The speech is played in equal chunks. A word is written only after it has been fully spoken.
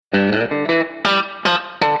Welcome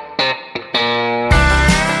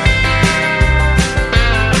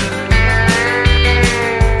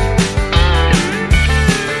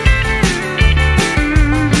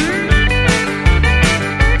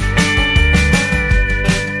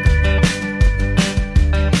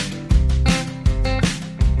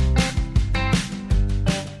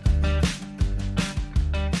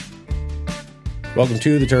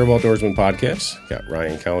to the Terrible Outdoorsman Podcast. Got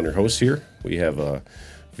Ryan Cowan, your host here. We have a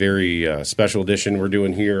very special edition we're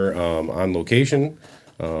doing here on location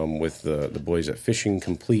with the boys at Fishing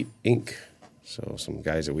Complete Inc. So some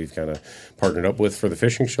guys that we've kind of partnered up with for the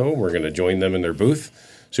fishing show. We're going to join them in their booth.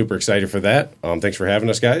 Super excited for that. Thanks for having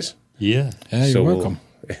us, guys. Yeah. Hey, you're welcome.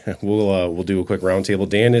 We'll do a quick roundtable.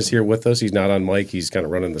 Dan is here with us. He's not on mic. He's kind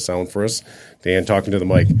of running the sound for us. Dan, talking to the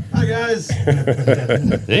mic. Hi, guys.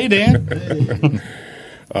 Hey, Dan.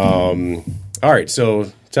 All right,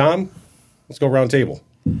 so Tom, let's go roundtable.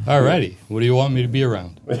 All righty. What do you want me to be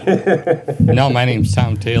around? No, my name's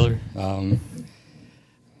Tom Taylor. We'll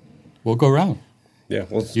go around. Yeah,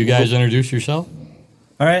 You guys introduce yourself.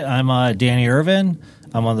 All right, I'm Danny Irvin.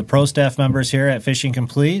 I'm one of the pro staff members here at Fishing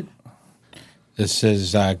Complete. This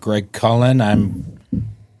is Greg Cullen. I'm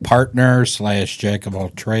partner / jack of all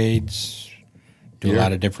trades. Do a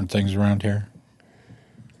lot of different things around here.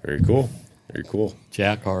 Very cool. Very cool.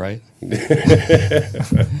 Jack, all right.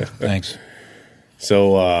 Thanks.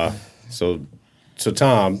 So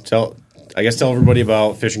Tom, tell everybody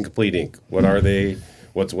about Fishing Complete Inc. What are they?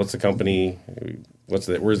 What's the company? Where's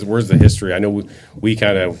the history? I know we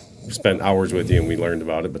kind of spent hours with you and we learned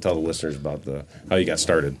about it, but tell the listeners about how you got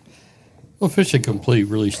started. Well, Fishing Complete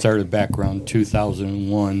really started back around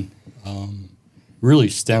 2001. Really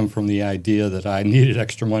stemmed from the idea that I needed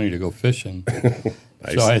extra money to go fishing.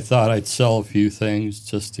 Nice. So I thought I'd sell a few things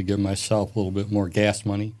just to give myself a little bit more gas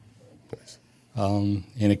money. Nice. And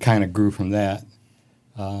it kind of grew from that.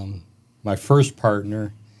 My first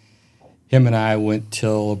partner, him and I went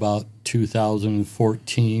till about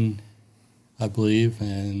 2014, I believe,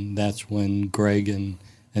 and that's when Greg and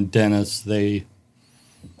Dennis, they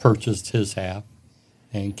purchased his half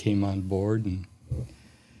and came on board. And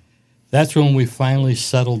that's when we finally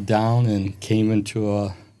settled down and came into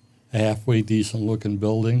a halfway decent-looking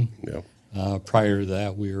building. Yeah. Prior to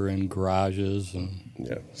that, we were in garages and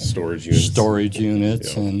storage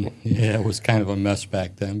units. Yeah. And it was kind of a mess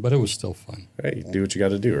back then, but it was still fun. Hey, you do what you got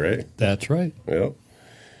to do, right? That's right. Yeah.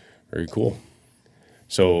 Very cool.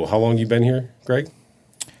 So how long you been here, Greg?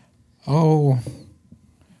 Oh,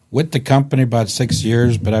 with the company about 6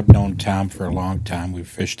 years, but I've known Tom for a long time. We've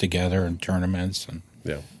fished together in tournaments and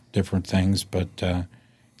different things, but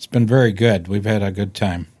it's been very good. We've had a good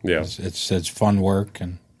time. Yeah. It's fun work,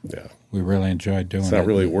 and we really enjoy doing it. It's not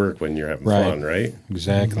really work when you're having fun, right?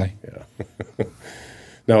 Exactly. Yeah.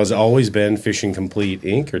 Now, has it always been Fishing Complete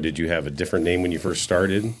Inc., or did you have a different name when you first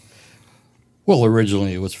started? Well,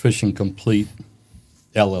 originally it was Fishing Complete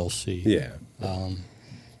LLC. Yeah.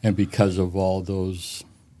 And because of all those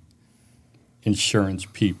insurance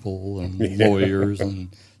people and lawyers and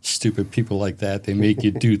stupid people like that, they make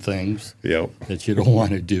you do things that you don't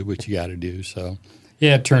want to do, but you got to do. So,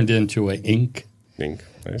 it turned into a Inc.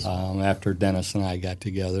 Nice. After Dennis and I got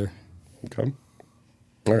together. Okay.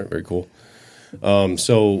 All right, very cool.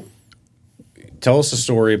 So tell us a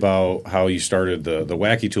story about how you started the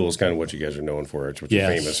Wacky Tool is kind of what you guys are known for. It's what you're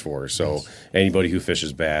famous for. So anybody who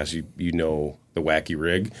fishes bass, you know the Wacky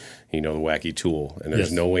rig, you know the Wacky Tool, and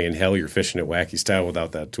there's no way in hell you're fishing at Wacky style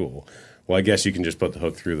without that tool. Well, I guess you can just put the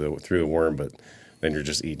hook through the worm, but then you're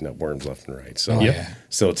just eating up worms left and right. So,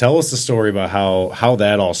 So tell us the story about how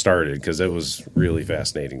that all started, because it was really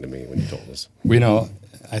fascinating to me when you told us.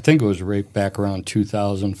 I think it was right back around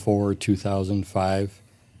 2004, 2005.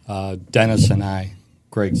 Dennis and I,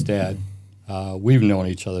 Greg's dad, we've known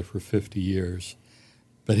each other for 50 years.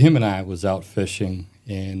 But him and I was out fishing,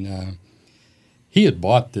 and he had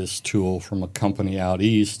bought this tool from a company out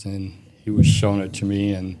east, and he was showing it to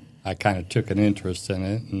me, and I kind of took an interest in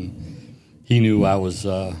it. And he knew I was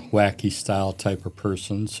a wacky style type of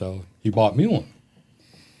person, so he bought me one.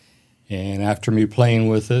 And after me playing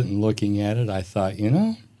with it and looking at it, I thought,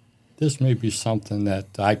 this may be something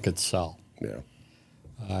that I could sell. Yeah.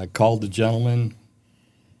 I called the gentleman.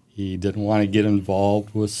 He didn't want to get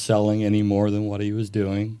involved with selling any more than what he was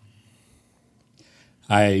doing.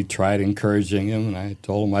 I tried encouraging him, and I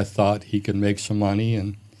told him I thought he could make some money.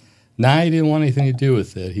 And he didn't want anything to do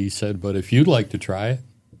with it. He said, but if you'd like to try it,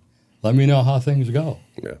 let me know how things go.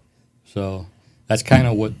 Yeah. So that's kind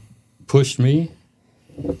of what pushed me.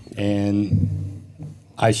 And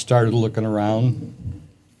I started looking around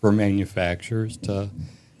for manufacturers to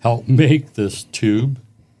help make this tube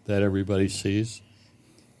that everybody sees.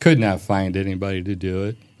 Could not find anybody to do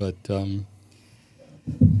it, but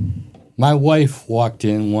my wife walked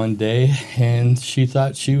in one day and she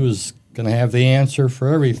thought she was going to have the answer for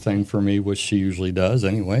everything for me, which she usually does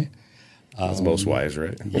anyway. That's most wives,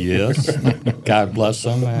 right? Yes. God bless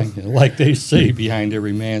them. Like they say, behind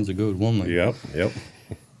every man's a good woman. Yep.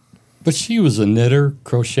 But she was a knitter,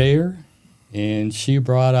 crocheter, and she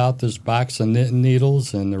brought out this box of knitting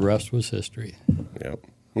needles, and the rest was history.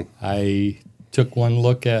 Yep. I took one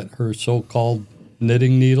look at her so-called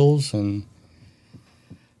knitting needles, and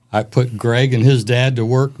I put Greg and his dad to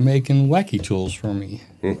work making wacky tools for me.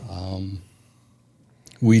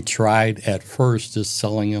 We tried at first just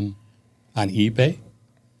selling them on eBay.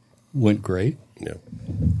 Went great. Yeah.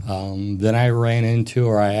 Then I ran into,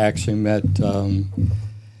 or I actually met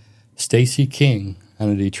Stacy King on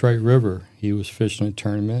the Detroit River. He was fishing a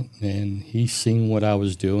tournament, and he seen what I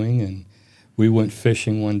was doing, and we went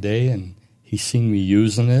fishing one day, and he seen me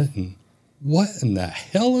using it, and what in the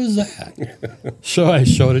hell is that? So I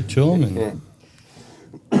showed it to him,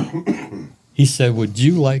 and he said, would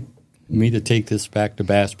you like me to take this back to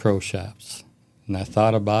Bass Pro Shops? And I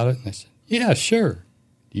thought about it, and I said, yeah, sure.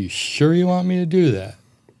 You sure you want me to do that?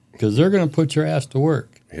 Because they're going to put your ass to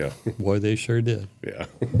work. Yeah. Boy, they sure did. Yeah.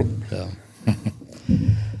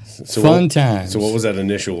 So fun times. So what was that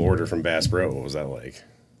initial order from Bass Pro? What was that like?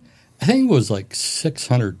 I think it was like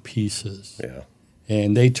 600 pieces. Yeah.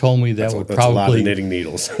 And they told me that's a lot of knitting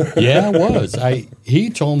needles. Yeah, it was. He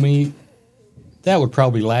told me that would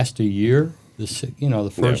probably last a year.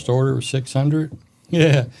 The first order was 600.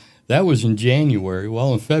 Yeah, that was in January.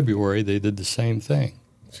 Well, in February they did the same thing.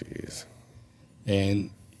 Jeez.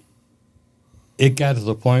 And it got to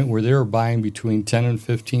the point where they were buying between 10 and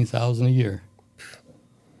 15,000 a year.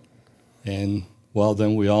 And well,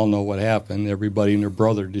 then we all know what happened. Everybody and their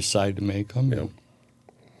brother decided to make them.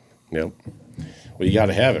 Yep. Well, you got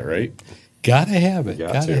to have it, right? Got to have it.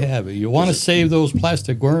 Got to have it. You want to save those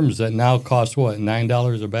plastic worms that now cost what,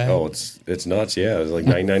 $9 a bag? Oh, it's nuts. Yeah, it's like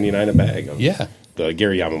 $9.99 a bag. Yeah. The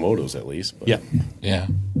Gary Yamamoto's at least. But. Yeah.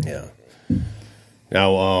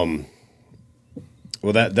 Now,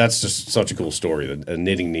 well, that's just such a cool story. The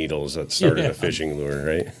knitting needles that started a fishing lure,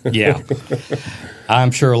 right? Yeah.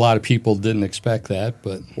 I'm sure a lot of people didn't expect that,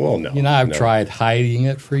 but well, no. I've tried hiding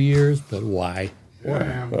it for years, but why?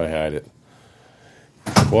 Yeah, why hide it?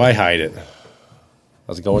 Why hide it?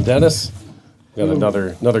 How's it going, Dennis? Got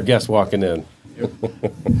another guest walking in.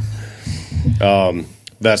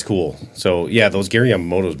 That's cool. So yeah, those Gary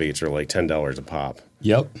Yamamoto's baits are like $10 a pop.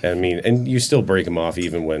 Yep. I mean, and you still break them off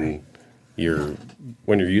even when you're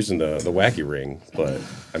using the wacky ring. But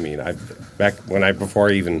I mean, before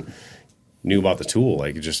I even knew about the tool,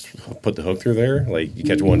 like you just put the hook through there, like you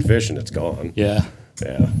catch one fish and it's gone. Yeah.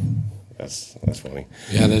 That's funny.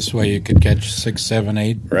 Yeah, this way you could catch 6, 7,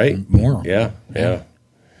 8, right? More. Yeah.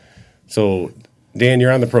 So, Dan,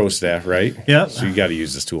 you're on the pro staff, right? Yep. So you got to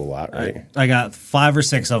use this tool a lot, right? I got 5 or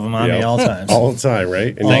 6 of them on me all the time. All the time,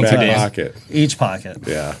 right? In your back pocket. Each pocket.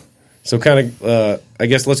 Yeah. So kind of, I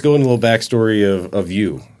guess let's go into a little backstory of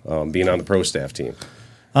you being on the pro staff team.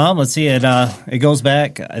 Let's see. It goes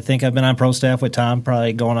back. I think I've been on pro staff with Tom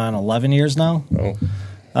probably going on 11 years now.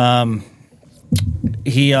 Oh.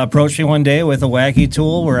 He approached me one day with a wacky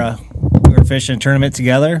tool. We were fishing a tournament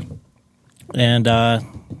together, and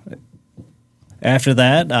after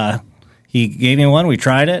that, he gave me one. We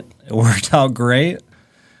tried it. It worked out great.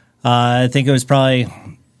 I think it was probably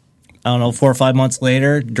 4 or 5 months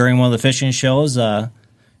later during one of the fishing shows.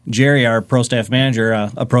 Jerry, our pro staff manager,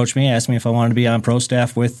 approached me, asked me if I wanted to be on pro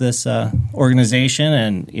staff with this organization,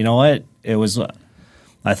 and you know what? It was.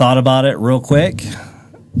 I thought about it real quick.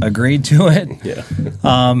 Agreed to it. Yeah.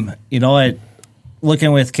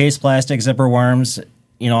 Looking with Case Plastic zipper worms,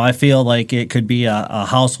 I feel like it could be a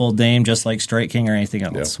household name just like Strike King or anything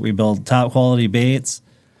else. Yeah. We build top quality baits.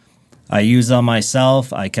 I use them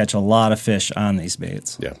myself. I catch a lot of fish on these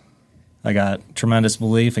baits. Yeah. I got tremendous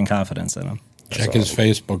belief and confidence in them. Check his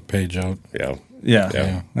Facebook page out.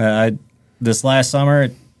 Yeah. This last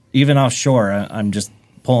summer, even offshore, I'm just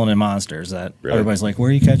pulling in monsters that everybody's like, where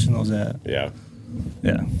are you catching those at? Yeah.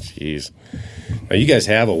 Yeah. Jeez. Now you guys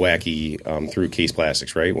have a wacky through Case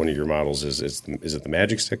Plastics, right? One of your models is it the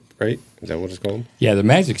Magic Stick, right? Is that what it's called? Yeah, the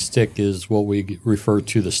Magic Stick is what we refer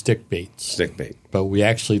to the stick baits. Stick bait. But we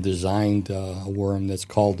actually designed a worm that's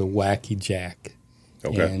called the Wacky Jack.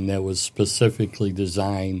 Okay. And that was specifically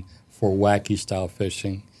designed for wacky style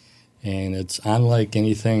fishing. And it's unlike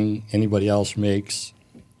anything anybody else makes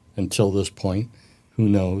until this point. Who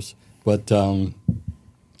knows? But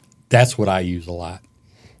that's what I use a lot.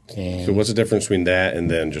 And so what's the difference between that and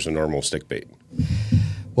then just a normal stick bait?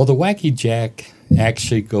 Well, the Wacky Jack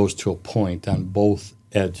actually goes to a point on both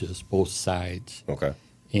edges, both sides. Okay.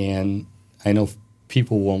 And I know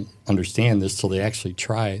people won't understand this till they actually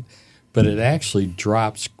try it, but it actually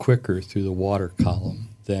drops quicker through the water column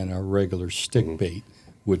than a regular stick bait,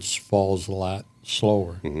 which falls a lot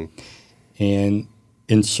slower. And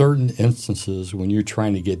in certain instances, when you're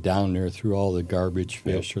trying to get down there through all the garbage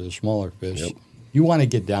fish or the smaller fish, you want to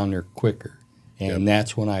get down there quicker. And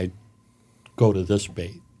that's when I go to this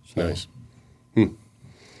bait. So. Nice.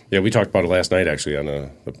 Yeah, we talked about it last night actually on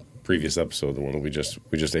the previous episode, the one that we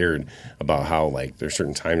just aired, about how like there's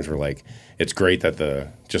certain times where like it's great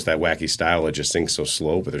that just that Wacky style, it just sinks so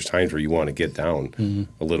slow, but there's times where you want to get down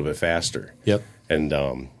a little bit faster. Yep. And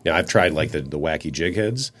I've tried like the Wacky jig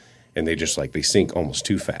heads, and they just like they sink almost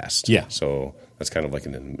too fast. Yeah. So that's kind of like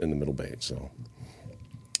in the middle bait. So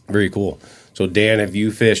very cool. So Dan, have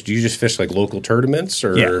you fished? Do you just fish like local tournaments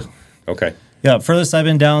or? Yeah. Okay. Yeah, furthest I've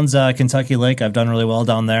been down's Kentucky Lake. I've done really well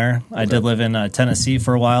down there. I did live in Tennessee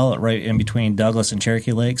for a while, right in between Douglas and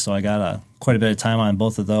Cherokee Lake, so I got quite a bit of time on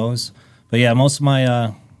both of those. But yeah, most of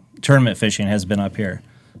my tournament fishing has been up here.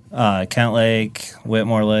 Kent Lake,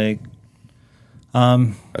 Whitmore Lake.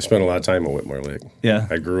 I spent a lot of time at Whitmore Lake. Yeah.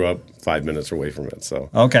 I grew up 5 minutes away from it,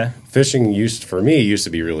 so Okay. fishing used to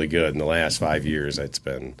be really good. In the last 5 years, it's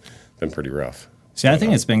been pretty rough. See, I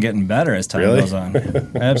think it's been getting better as time Really? goes on.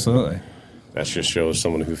 Absolutely. That just shows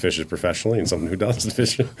someone who fishes professionally and someone who doesn't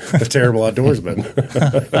fish a terrible outdoorsman.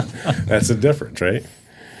 That's the difference, right?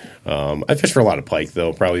 I fish for a lot of pike,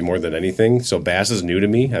 though, probably more than anything. So bass is new to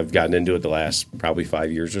me. I've gotten into it the last probably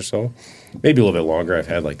 5 years or so. Maybe a little bit longer. I've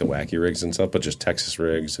had like the Wacky rigs and stuff, but just Texas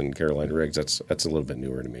rigs and Carolina rigs, that's a little bit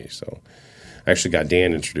newer to me. So I actually got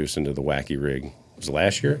Dan introduced into the Wacky rig. Was it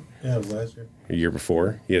last year? Yeah, it was last year. A year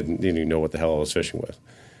before. He didn't even know what the hell I was fishing with.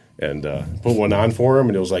 And put one on for him,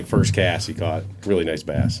 and it was like first cast. He caught really nice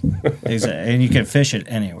bass. Exactly. And you can fish it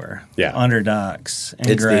anywhere. Yeah. Under docks,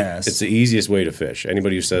 in grass. It's the easiest way to fish.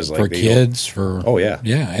 Anybody who says like for kids, for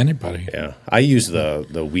anybody. Yeah, I use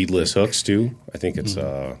the weedless hooks too. I think it's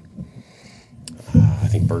I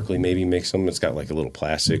think Berkeley maybe makes them. It's got like a little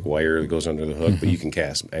plastic wire that goes under the hook, but you can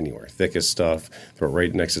cast them anywhere. Thickest stuff, throw it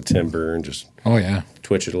right next to timber, and just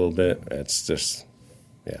twitch it a little bit. It's just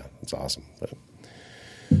it's awesome. But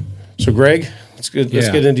so Greg, let's get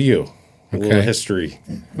into you. A little history.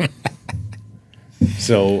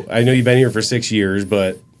 So I know you've been here for 6 years,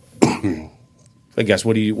 but I guess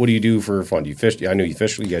what do you do for fun? Do you fish? I know you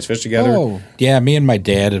fish. You guys fish together. Oh, yeah. Me and my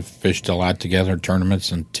dad have fished a lot together,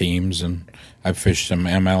 tournaments and teams, and I've fished some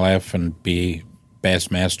MLF and B Bass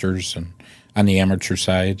Masters, and on the amateur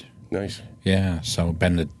side. Nice. Yeah. So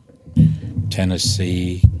been to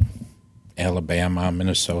Tennessee, Alabama,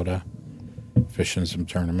 Minnesota, fishing some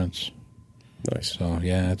tournaments. Nice. So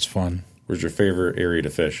yeah, it's fun. Where's your favorite area to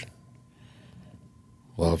fish?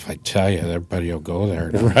 Well, if I tell you, everybody will go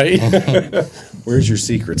there. Right? Where's your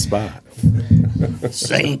secret spot?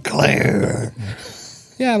 St. Clair.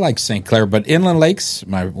 Yeah, I like St. Clair, but Inland Lakes,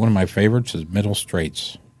 one of my favorites is Middle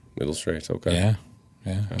Straits. Middle Straits, okay.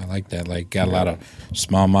 Yeah, I like that. Like, got a lot of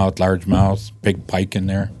smallmouth, largemouth, big pike in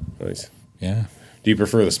there. Nice. Yeah. Do you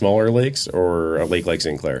prefer the smaller lakes or a lake like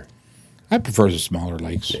St. Clair? I prefer the smaller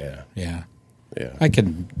lakes. Yeah. I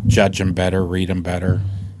can judge them better, read them better.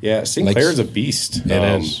 Yeah, St. Clair is a beast. It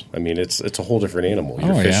is. I mean, it's a whole different animal.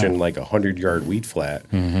 You're fishing like a 100-yard weed flat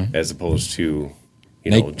as opposed to,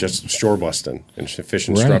 just shore busting and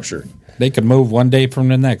fishing structure. They could move one day from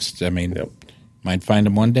the next. I mean, might find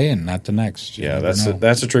them one day and not the next. Yeah, that's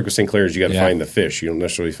the trick with St. Clair is you got to find the fish. You don't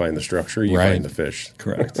necessarily find the structure. You find the fish.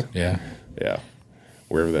 Correct. Yeah.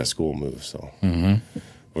 Wherever that school moves. So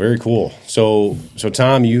very cool. So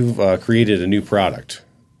Tom, you've created a new product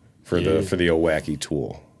for the Wacky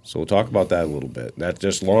tool. So we'll talk about that a little bit. That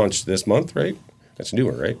just launched this month, right? That's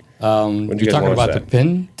newer, right? When did you guys talking about that? The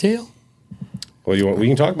pintail? Well, we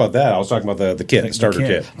can talk about that. I was talking about the kit, the starter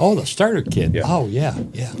kit. Oh, the starter kit. Yeah. Oh, yeah.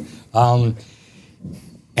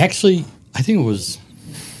 Actually, I think it was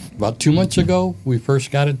about 2 months ago we first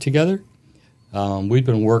got it together. We've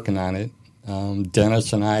been working on it.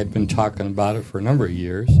 Dennis and I had been talking about it for a number of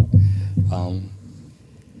years.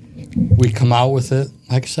 We come out with it,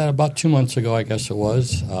 like I said, about 2 months ago, I guess it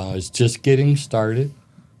was. It's just getting started.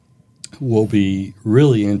 We'll be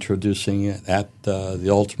really introducing it at the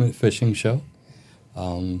Ultimate Fishing Show.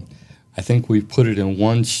 I think we put it in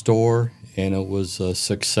one store, and it was a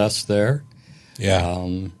success there.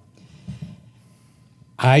 Yeah.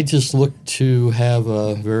 I just look to have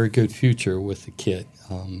a very good future with the kit.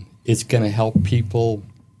 It's going to help people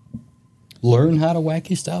learn how to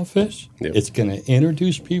wacky style fish. Yep. It's going to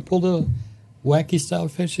introduce people to wacky style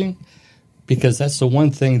fishing because that's the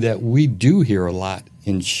one thing that we do hear a lot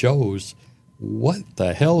in shows. What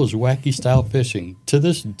the hell is wacky style fishing? To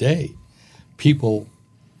this day, people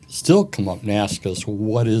still come up and ask us,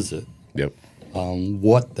 what is it? Yep.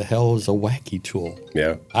 What the hell is a wacky tool?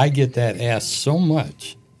 Yeah. I get that asked so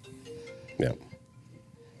much. Yeah.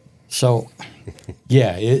 So,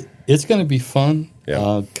 yeah, it's going to be fun.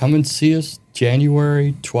 Yeah. Come and see us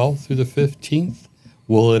January 12th through the 15th.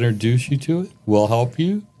 We'll introduce you to it. We'll help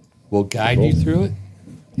you. We'll guide you through it.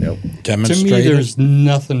 Yep. To me, there's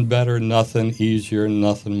nothing better, nothing easier,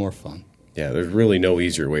 nothing more fun. Yeah, there's really no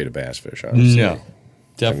easier way to bass fish, honestly. No,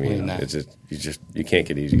 definitely not. It's you can't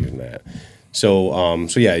get easier than that. So,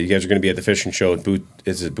 yeah, you guys are going to be at the fishing show at booth.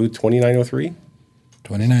 Is it booth 2903?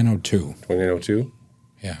 2902. 2902.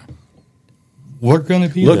 Yeah. We're going to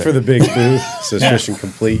be Look there. for the big booth. It says Fishing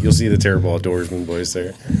Complete. You'll see the Terrible Outdoorsman boys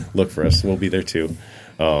there. Look for us. We'll be there too.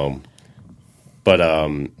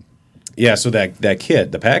 Yeah, so that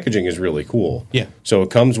kit, the packaging is really cool. Yeah. So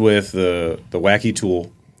it comes with the wacky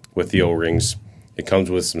tool with the O-rings. It comes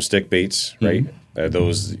with some stick baits, right?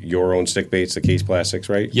 Those your own stick baits, the Case Plastics,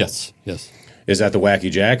 right? Yes. Is that the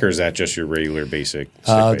Wacky Jack or is that just your regular basic stick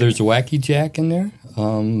bait? There's a Wacky Jack in there.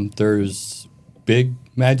 There's big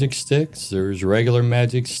magic sticks. There's regular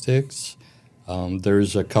magic sticks.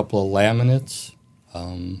 There's a couple of laminates.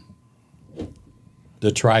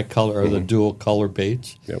 The tricolor or the dual color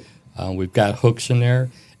baits. Yep. We've got hooks in there.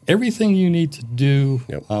 Everything you need to do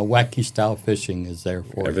Yep. wacky style fishing is there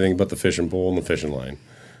for you. Everything but the fishing pole and the fishing line.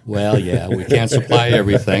 Well, yeah, we can't supply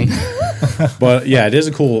everything. But yeah, it is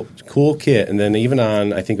a cool kit. And then even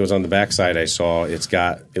on, I think it was on the backside, I saw it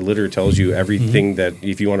literally tells you everything that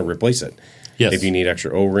if you want to replace it. Yes. If you need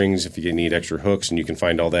extra O-rings, if you need extra hooks, and you can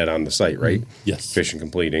find all that on the site, right? Yes.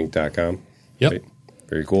 FishingCompleteinc.com. Yep. Right?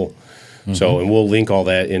 Very cool. So, and we'll link all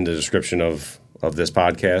that in the description of this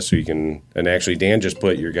podcast so you can, and actually Dan just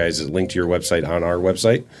put your guys' link to your website on our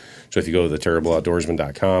website. So if you go to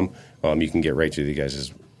theterribleoutdoorsman.com, you can get right to the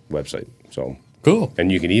guys' website. So Cool.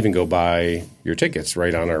 And you can even go buy your tickets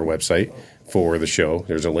right on our website for the show.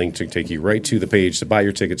 There's a link to take you right to the page to buy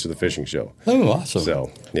your tickets to the fishing show. Oh, awesome.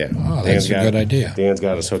 So, yeah. Oh, that's a good idea. Dan's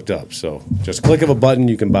got us hooked up. So just a click of a button,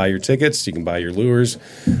 you can buy your tickets, you can buy your lures.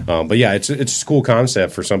 But yeah, it's a cool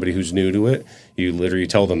concept for somebody who's new to it. You literally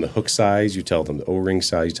tell them the hook size, you tell them the O-ring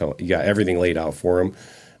size, you got everything laid out for them,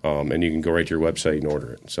 and you can go right to your website and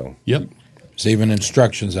order it. So Yep. There's even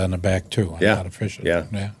instructions on the back, too, on how to fish it.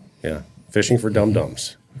 Yeah. Fishing for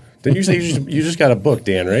dum-dums. Didn't you say you just got a book,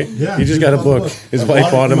 Dan, right? Yeah. You just got a book. His wife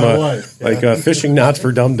bought him a fishing knots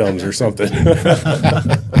for dum-dums or something.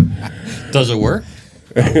 Does it work?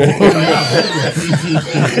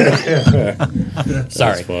 Sorry.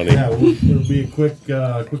 That's funny. Yeah, it'll be a quick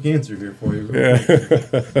answer here for you.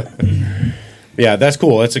 Yeah, that's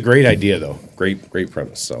cool. That's a great idea, though. Great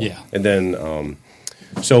premise. So Yeah. And then,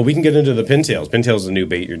 so we can get into the pintails. Pintails is a new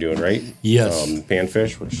bait you're doing, right? Yes.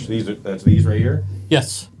 Panfish, which that's these right here.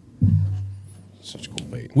 Yes. Such a cool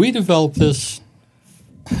bait. We developed this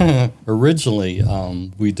originally.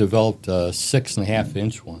 We developed a 6.5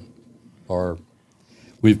 inch one, or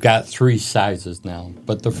we've got 3 sizes now.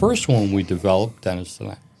 But the first one we developed, Dennis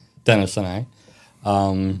and I,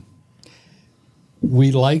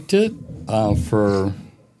 we liked it for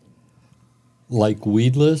like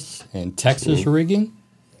weedless and Texas rigging.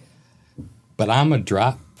 But I'm a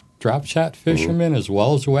drop shot fisherman as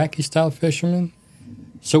well as a wacky style fisherman.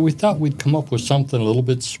 So we thought we'd come up with something a little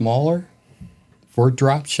bit smaller for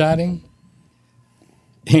drop shotting,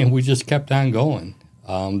 and we just kept on going.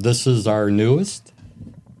 This is our newest,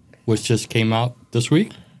 which just came out this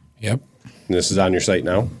week. Yep. And this is on your site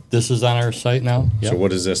now. This is on our site now. So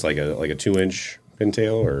what is this, like a 2-inch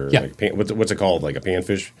pintail, or Yeah. like what's it called, like a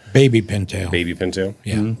panfish Baby pintail. baby pintail?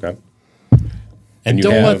 Yeah. Okay. And you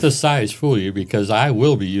don't have- let the size fool you, because I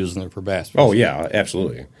will be using it for bass fishing. Oh yeah,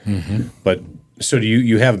 absolutely. But so do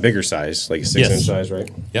you have a bigger size, like a 6-inch size, right?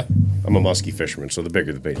 Yep. I'm a musky fisherman, so the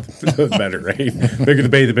bigger the bait, the better, right? Bigger the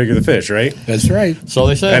bait, the bigger the fish, right? That's right. So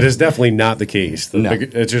they said. That is definitely not the case. The No.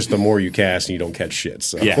 bigger, it's just the more you cast and you don't catch shit.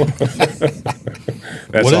 So Yeah. that's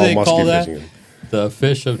What do all they musky call that? fishing. The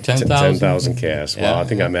fish of 10,000? 10,000 casts. Well, Yeah. I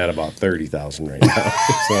think I'm at about 30,000 right now.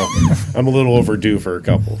 So I'm a little overdue for a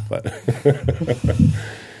couple, but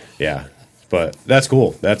yeah. But that's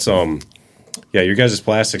cool. That's yeah, your guys'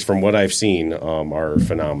 plastics, from what I've seen, are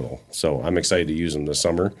phenomenal. So I'm excited to use them this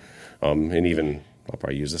summer, and even I'll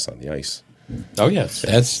probably use this on the ice. Oh, yes.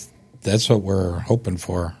 That's what we're hoping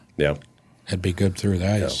for. Yeah, It'd be good through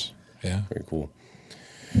the ice. Yeah. very cool.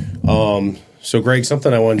 So Greg,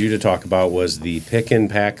 something I wanted you to talk about was the pick and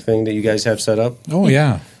pack thing that you guys have set up. Oh,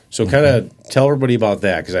 yeah. So kind of tell everybody about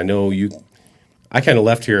that, because I know you I kind of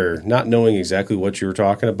left here not knowing exactly what you were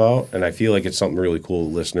talking about, and I feel like it's something really cool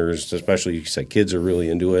to listeners, especially you said kids are really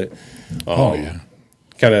into it. Yeah.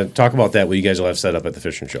 Kind of talk about that, what you guys will have set up at the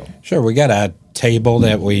fishing show. Sure, we got a table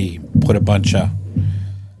that we put a bunch of,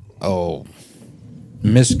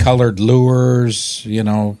 miscolored lures,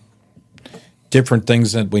 different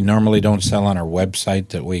things that we normally don't sell on our website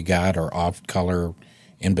that we got, or off-color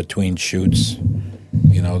in-between shoots,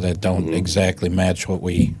 that don't exactly match what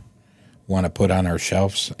we want to put on our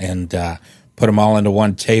shelves, and put them all into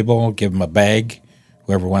one table, give them a bag.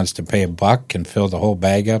 Whoever wants to pay $1 can fill the whole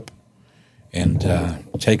bag up and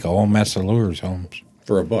take a whole mess of lures home.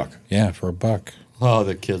 For $1? Yeah, for $1. Oh,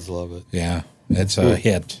 the kids love it. Yeah, it's a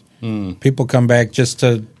hit. People come back just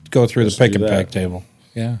to go through the pick and pack table.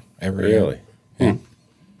 Yeah, every really. year.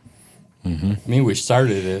 I mean, we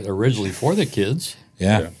started it originally for the kids.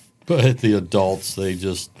 Yeah. But the adults, they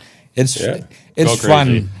just it's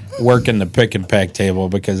fun working the pick and pack table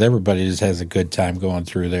because everybody just has a good time going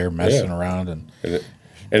through there, messing around, and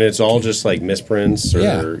it's all just like misprints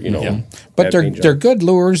or But they're good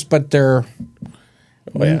lures, but they're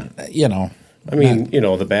I mean,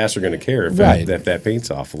 the bass are going to care if that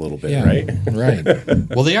paint's off a little bit, right? Right.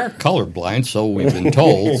 Well, they are colorblind, so we've been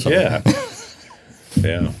told. So. Yeah.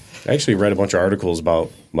 I actually read a bunch of articles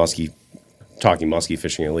about muskie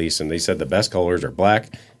fishing at least, and they said the best colors are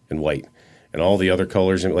black and white, and all the other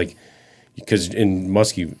colors, and because in the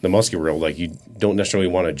muskie world, like you don't necessarily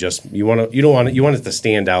want to you want it to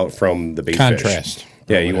stand out from the bait contrast. Fish.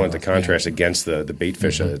 Yeah, you want the contrast against the bait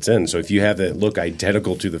fish that it's in. So if you have that look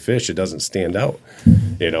identical to the fish, it doesn't stand out.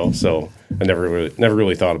 So I never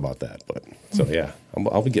really thought about that, but so yeah,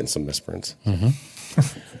 I'll be getting some misprints.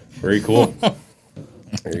 Very cool.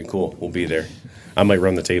 Very cool. We'll be there. I might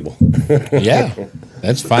run the table. Yeah,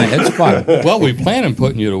 that's fine. It's fun. Well, we plan on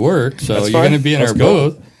putting you to work, so you're going to be in our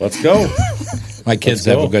booth. Let's go. My kids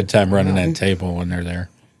have a good time running that table when they're there.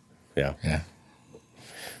 Yeah. Yeah.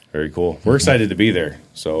 Very cool. We're excited to be there,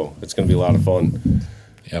 so it's going to be a lot of fun.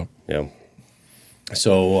 Yep. Yeah.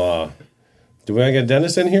 So, do we get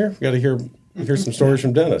Dennis in here? We got to hear some stories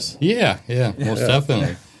from Dennis. Yeah, most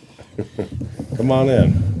definitely. Come on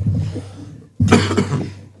in.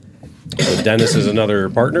 So Dennis is another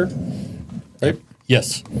partner, right?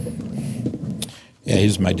 Yes. Yeah,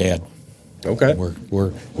 he's my dad. Okay.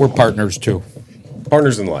 We're partners too.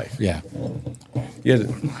 Partners in life. Yeah. You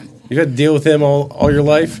had to deal with him all your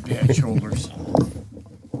life? Yeah, shoulders.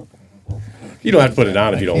 You don't have to put it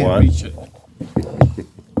on if you don't want. Reach it.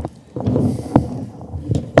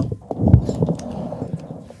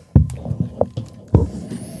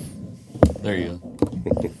 There you go.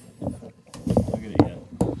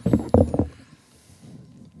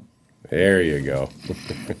 There you go.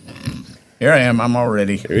 Here I am. I'm all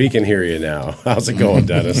ready. We can hear you now. How's it going,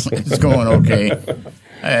 Dennis? It's going okay.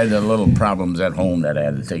 I had a little problems at home that I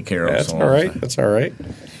had to take care of. That's all right. That's all right.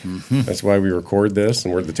 Mm-hmm. That's why we record this,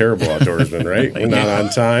 and we're the terrible outdoorsmen, right? We're not on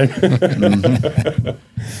time.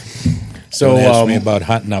 So ask me about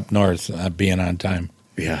hunting up north, being on time.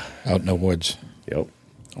 Yeah, out in the woods. Yep.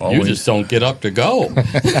 Always. You just don't get up to go.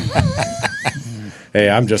 Hey,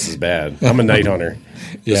 I'm just as bad. I'm a night hunter.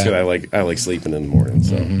 Just because I like sleeping in the morning.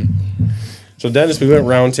 So, So Dennis, we went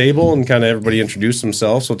round table and kind of everybody introduced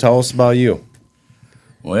themselves. So tell us about you.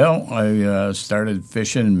 Well, I started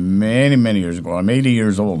fishing many, many years ago. I'm 80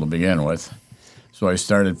 years old to begin with. So I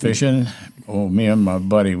started fishing. Me and my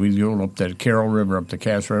buddy, we'd go up that Carroll River, up the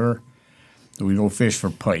Cass River. We'd go fish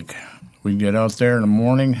for pike. We'd get out there in the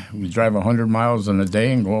morning. We'd drive 100 miles in a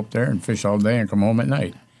day and go up there and fish all day and come home at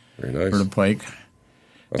night. Very nice. For the pike.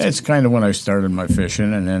 That's kind of when I started my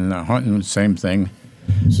fishing. And then hunting, same thing.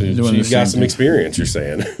 So you've got some experience, you're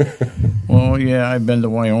saying. Well, yeah, I've been to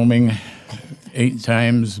Wyoming 8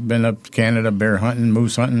 times, been up to Canada bear hunting,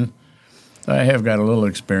 moose hunting. I have got a little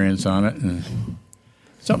experience on it, and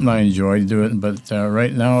something I enjoy doing. But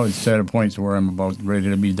right now it's at a point where I'm about ready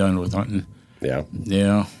to be done with hunting. Yeah.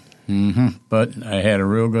 Yeah. But I had a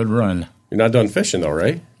real good run. You're not done fishing, though,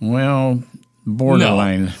 right? Well,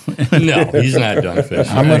 borderline. No, he's not done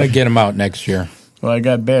fishing. I'm going to get him out next year. Well, I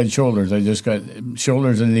got bad shoulders. I just got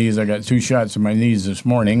shoulders and knees. I got 2 shots in my knees this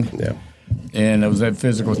morning. Yeah. And I was at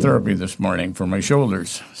physical therapy this morning for my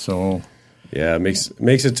shoulders. So, yeah, it makes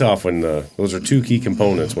it tough when those are 2 key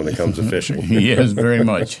components when it comes to fishing. Yes, very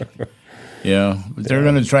much. Yeah, but they're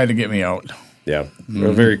going to try to get me out. Yeah,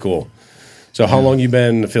 well, very cool. So, how long you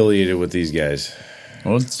been affiliated with these guys?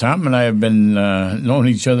 Well, Tom and I have been known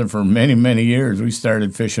each other for many, many years. We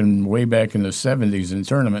started fishing way back in the 70s in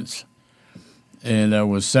tournaments. And that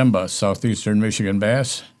was SEMBA, Southeastern Michigan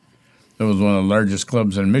Bass. It was one of the largest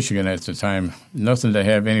clubs in Michigan at the time. Nothing to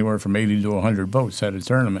have anywhere from 80 to 100 boats at a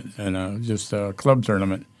tournament, and just a club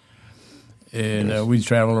tournament. And we'd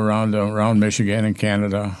travel around Michigan and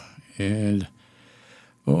Canada, and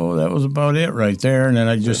that was about it right there. And then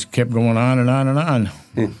I just kept going on and on and on.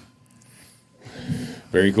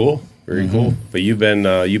 Very cool, very cool. But you've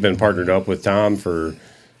been partnered up with Tom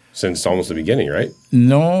since almost the beginning, right?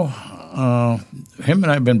 No, him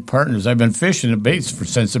and I have been partners. I've been fishing the baits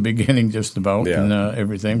since the beginning, just about, and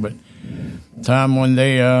everything. But Tom, one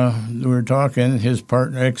day we were talking. His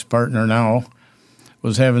ex-partner now,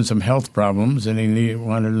 was having some health problems, and he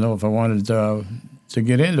wanted to know if I wanted to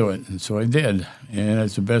get into it, and so I did. And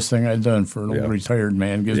it's the best thing I've done for an old retired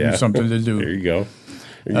man. Gives me something to do. There you go.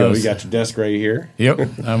 You got your desk right here.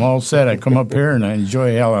 Yep, I'm all set. I come up here and I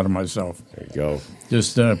enjoy the hell out of myself. There you go.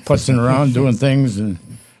 Just putzing around, doing things, and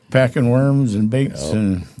packing worms and baits,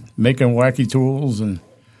 and making wacky tools and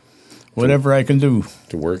whatever I can do.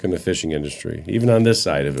 To work in the fishing industry, even on this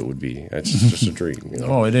side of it, would be that's just a dream. You know?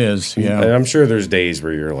 Oh, it is. Yeah, and I'm sure there's days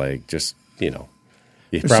where you're like, just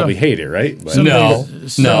you probably hate it, right? But Some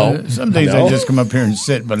days I just come up here and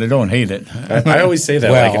sit, but I don't hate it. I always say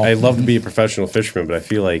that. Well, I love to be a professional fisherman, but I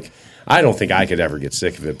feel like I don't think I could ever get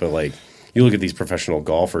sick of it. But like, you look at these professional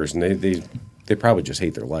golfers, and they probably just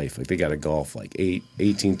hate their life. Like, they got to golf like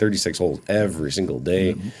 18, 36 holes every single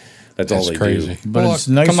day. That's all they crazy. do. But it's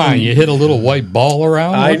nice. Come on, you hit a little white ball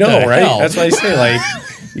around. I know, right? Hell? That's why I say, like,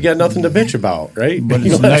 you got nothing to bitch about, right? But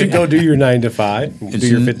you don't have to go do your 9 to 5, do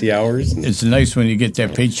your 50 hours. It's nice when you get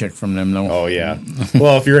that paycheck from them, though. Oh, yeah.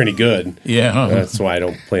 Well, if you're any good. Yeah. That's why I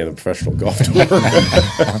don't play on the professional golf tour.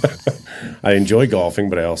 I enjoy golfing,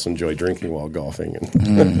 but I also enjoy drinking while golfing.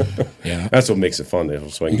 Yeah. That's what makes it fun.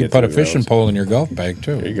 So I can you put a fishing pole in your golf bag,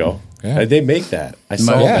 too. There you go. Yeah. They make that. I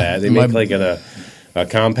saw that. They make like a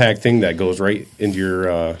compact thing that goes right into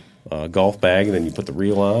your golf bag, and then you put the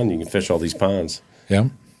reel on, and you can fish all these ponds. Yeah.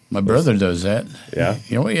 My brother does that. Yeah.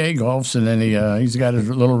 He golfs, and then he's got his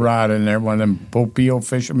little rod in there, one of them Popio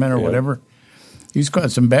fishermen or whatever. He's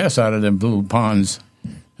caught some bass out of them little ponds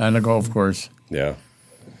on the golf course. Yeah.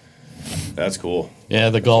 That's cool. Yeah,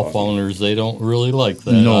 the golf owners, they don't really like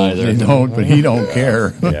that either. They don't, but he don't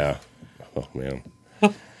care. Yeah. Oh, man.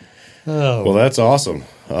 Well, that's awesome.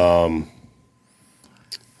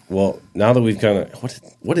 Well, now that we've kind of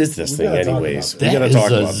what is this thing, anyways? We got to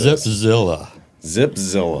talk about this. Zipzilla.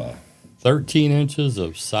 Zipzilla. 13 inches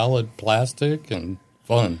of solid plastic and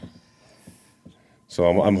fun.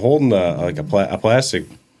 So I'm holding a plastic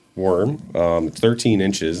worm. It's 13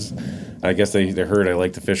 inches. I guess they heard I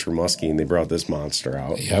like to fish for muskie, and they brought this monster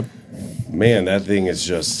out. Yep. Man, that thing is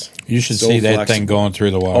just You should see that thing going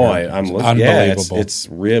through the water. Oh, I'm looking. Unbelievable. Yeah, it's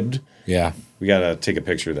ribbed. Yeah. We got to take a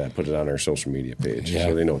picture of that, put it on our social media page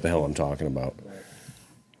so they know what the hell I'm talking about.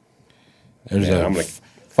 There's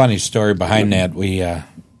funny story behind that. We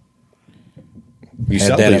you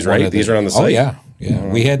sell these, right? These are on the site? Oh, yeah. Yeah.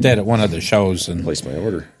 We had that at one of the shows. And placed my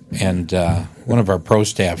order. And one of our pro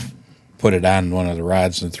staff put it on one of the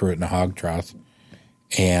rods and threw it in a hog trough.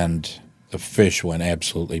 And the fish went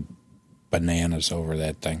absolutely bananas over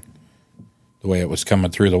that thing. The way it was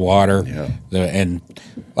coming through the water. Yeah. And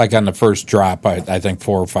like on the first drop, I think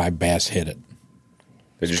 4 or 5 bass hit it.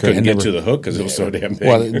 They just couldn't get to the hook because it was so damn big.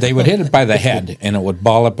 Well, they would hit it by the head, and it would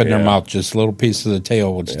ball up in their mouth. Just a little piece of the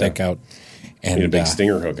tail would stick out. And need a big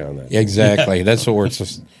stinger hook on that. Exactly. That's what we're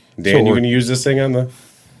just. Dan, you going to use this thing on the?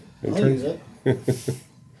 I'll use it. I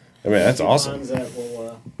mean, that's awesome. That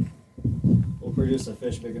will produce a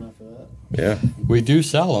fish big enough for that. Yeah. We do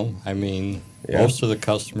sell them. I mean, most of the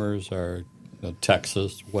customers are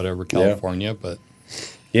Texas, whatever, California, but.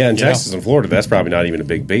 Yeah, in Texas and Florida, that's probably not even a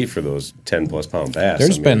big bait for those 10-plus pound bass.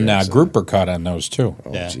 There's been grouper caught on those, too.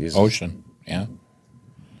 Oh, jeez. Ocean, yeah.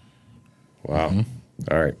 Wow. Mm-hmm.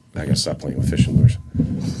 All right. I got to stop playing with fishing lures.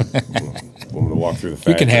 I'm going to walk through the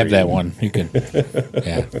factory. You can have that one. You can.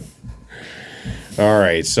 Yeah. All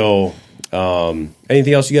right. So,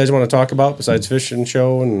 anything else you guys want to talk about besides fishing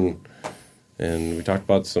show? And we talked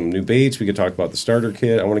about some new baits. We could talk about the starter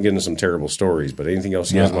kit. I want to get into some terrible stories, but anything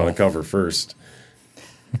else you guys want to cover first?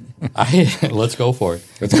 Let's go for it.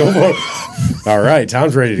 Let's go for it. All right,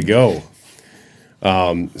 Tom's ready to go.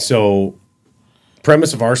 So,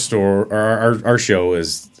 premise of our show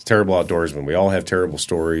is Terrible Outdoorsman. We all have terrible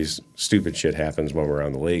stories. Stupid shit happens when we're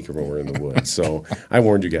on the lake or when we're in the woods. So, I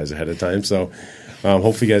warned you guys ahead of time. So,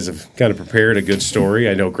 hopefully, you guys have kind of prepared a good story.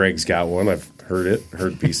 I know Greg's got one. I've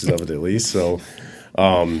heard pieces of it at least. So,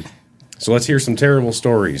 let's hear some terrible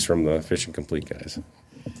stories from the Fishing Complete guys.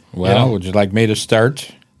 Well, would you like me to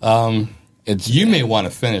start? You may want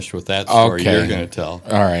to finish with that story you're going to tell.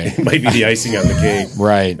 All right. It might be the icing on the cake.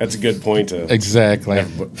 Right. That's a good point. Exactly.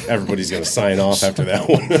 Everybody's going to sign off after that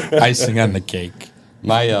one. Icing on the cake.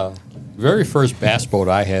 My very first bass boat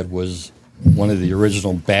I had was one of the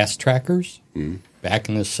original Bass Trackers back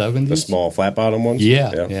in the 70s. The small flat bottom ones? Yeah.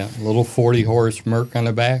 A little 40-horse Merc on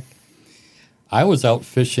the back. I was out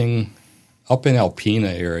fishing up in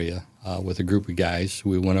Alpena area with a group of guys.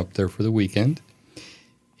 We went up there for the weekend.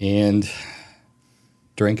 And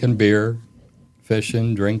drinking beer,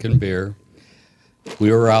 fishing, drinking beer.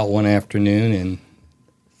 We were out one afternoon, and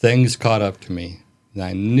things caught up to me. And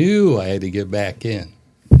I knew I had to get back in.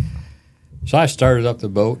 So I started up the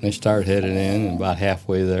boat, and I started heading in, and about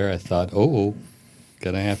halfway there, I thought,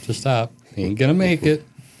 gonna have to stop. Ain't gonna make it.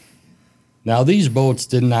 Now, these boats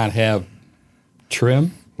did not have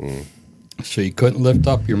trim, so you couldn't lift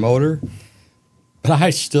up your motor, but I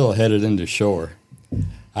still headed into shore.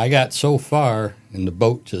 I got so far, and the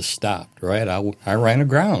boat just stopped, right? I ran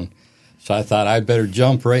aground. So I thought I'd better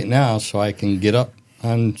jump right now so I can get up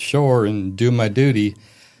on shore and do my duty.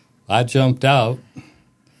 I jumped out.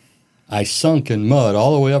 I sunk in mud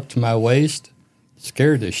all the way up to my waist.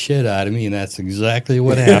 Scared the shit out of me, and that's exactly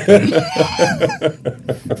what happened.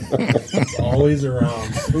 Always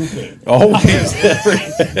around. Pooping. Always.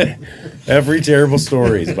 Every terrible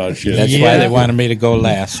story is about shit. That's why they wanted me to go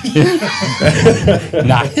last.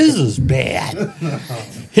 Now, his is bad.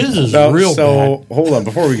 His is real bad. So, hold on,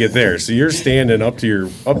 before we get there. So you're standing up to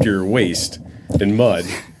your waist in mud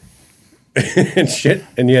and shit,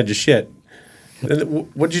 and you had to shit.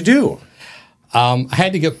 What'd you do? I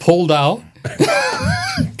had to get pulled out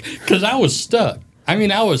because I was stuck. I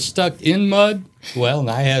mean, I was stuck in mud. Well, and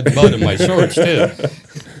I had mud in my shorts too.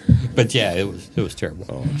 But yeah, it was terrible.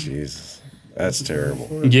 Oh, Jesus, that's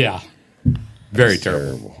terrible. Yeah, very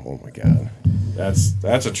terrible. Oh my God,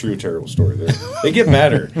 that's a true terrible story. They get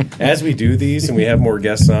better as we do these, and we have more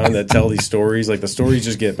guests on that tell these stories. Like the stories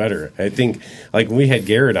just get better. I think, like when we had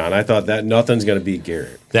Garrett on, I thought that nothing's going to beat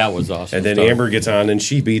Garrett. That was awesome. And then Amber gets on, and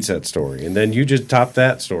she beats that story, and then you just top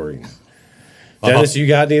that story. Dennis, you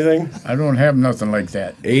got anything? I don't have nothing like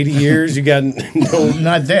that. 80 years, you got no,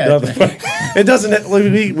 not that. Nothing. It doesn't.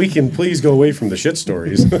 We can please go away from the shit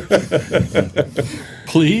stories.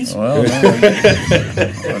 Please. Well,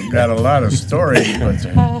 I've got a lot of stories, but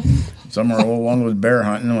some are old. One was bear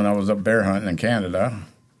hunting when I was up bear hunting in Canada.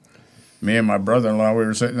 Me and my brother-in-law, we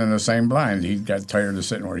were sitting in the same blind. He got tired of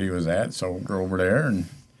sitting where he was at, so we'll go over there and.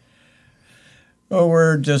 Well,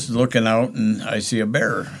 we're just looking out, and I see a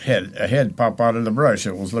head pop out of the brush.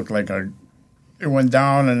 It looked like it went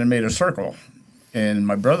down and it made a circle. And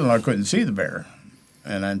my brother-in-law couldn't see the bear.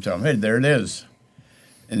 And I'm telling him, hey, there it is.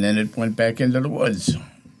 And then it went back into the woods.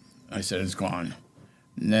 I said, it's gone.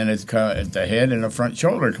 And then the head and the front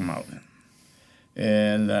shoulder come out.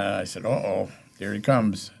 And I said, uh-oh, there he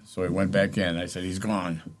comes. So he went back in. I said, he's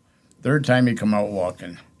gone. Third time he come out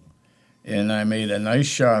walking. And I made a nice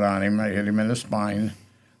shot on him. I hit him in the spine.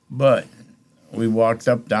 But we walked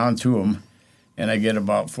down to him, and I get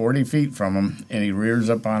about 40 feet from him, and he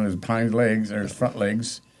rears up on his hind legs, or his front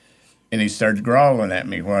legs, and he starts growling at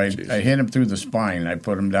me. Well, I hit him through the spine. I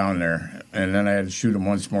put him down there, and then I had to shoot him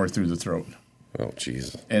once more through the throat. Oh,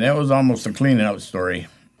 Jesus. And that was almost a clean-out story,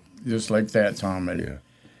 just like that, Tom. Yeah.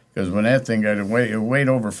 Because when that thing it weighed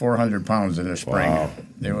over 400 pounds in the spring. Wow.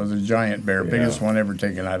 It was a giant bear, biggest one ever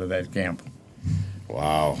taken out of that camp.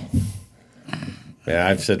 Wow. Yeah,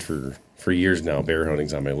 I've said for years now, bear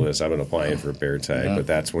hunting's on my list. I've been applying for a bear tag, but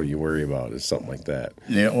that's what you worry about is something like that.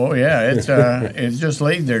 Yeah, well, yeah, it just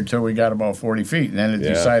laid there till we got about 40 feet, and then it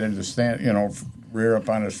decided to stand, rear up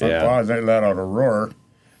on his front paws. It let out a roar,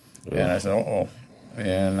 and I said, uh-oh.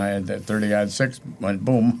 And I had that 30-06 went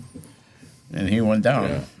boom, and he went down.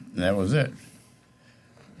 Yeah. And that was it.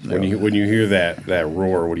 When you hear that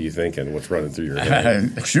roar, what are you thinking? What's running through your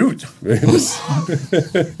head? Shoot.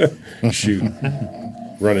 Shoot.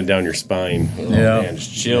 Running down your spine. Oh, man,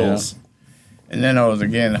 just chills. Yeah. And then I was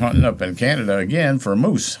again hunting up in Canada again for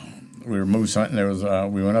moose. We were moose hunting.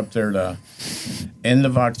 We went up there to end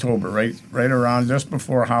of October, right around just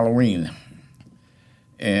before Halloween.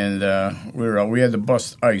 And we had to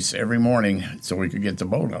bust ice every morning so we could get the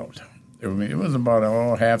boat out. It was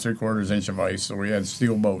about half, 3/4 inch of ice, so we had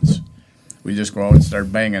steel boats. We just go out and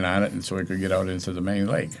start banging on it, and so we could get out into the main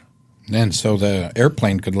lake. And so the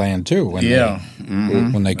airplane could land too when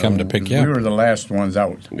they come to pick you up. We were the last ones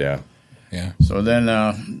out. Yeah. So then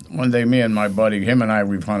one day, me and my buddy, him and I,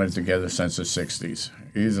 we've hunted together since the 60s.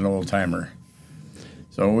 He's an old timer.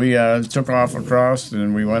 So we took off across,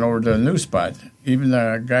 and we went over to a new spot. Even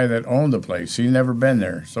the guy that owned the place, he'd never been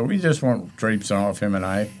there. So we just went traipsing off, him and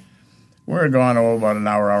I. We're gone about an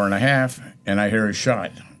hour, hour and a half, and I hear a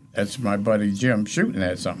shot. That's my buddy Jim shooting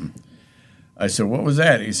at something. I said, what was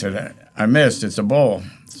that? He said, I missed. It's a bull.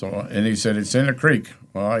 And he said, it's in the creek.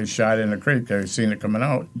 Well, I shot in the creek. I seen it coming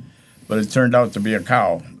out. But it turned out to be a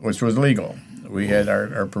cow, which was legal. We had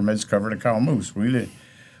our permits covered a cow moose. We did.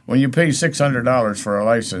 When you pay $600 for a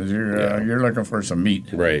license, you're looking for some meat.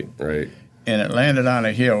 Right, right. And it landed on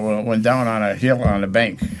a hill. Well, it went down on a hill on the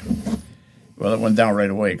bank. Well, it went down right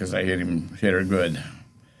away because I hit her good.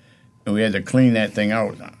 And we had to clean that thing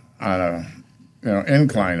out on a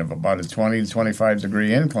incline of about a 20 to 25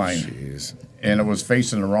 degree incline. Jeez. And it was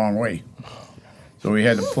facing the wrong way. So we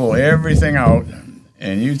had to pull everything out,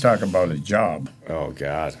 and you talk about a job. Oh,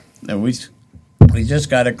 God. And we just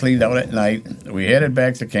got it cleaned out at night. We headed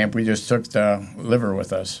back to camp. We just took the liver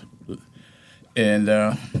with us.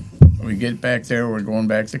 And we get back there. We're going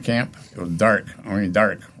back to camp. It was dark.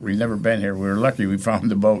 Dark. We'd never been here. We were lucky we found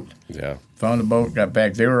the boat. Yeah. Found the boat, got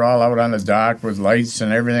back. They were all out on the dock with lights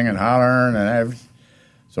and everything and hollering and everything.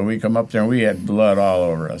 So we come up there, and we had blood all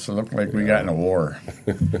over us. It looked like we got in a war.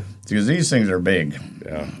 Because these things are big.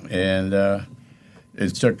 Yeah. And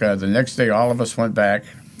it took the next day, all of us went back.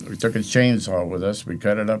 We took a chainsaw with us. We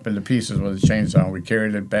cut it up into pieces with a chainsaw. We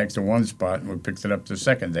carried it back to one spot, and we picked it up the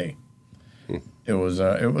second day. It was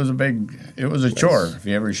a chore if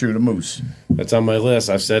you ever shoot a moose. That's on my list.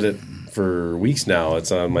 I've said it for weeks now.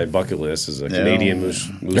 It's on my bucket list as a Canadian moose.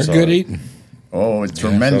 They're good eating. Oh, it's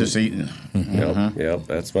tremendous eating. Yep,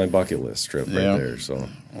 that's my bucket list trip right there. So,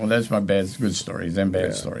 well, that's my good stories. Them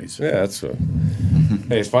bad stories. Yeah, that's. Hey,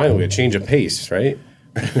 it's finally a change of pace, right?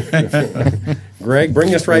 Greg,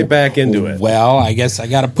 bring us right back into it. Well, I guess I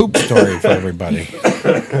got a poop story for everybody.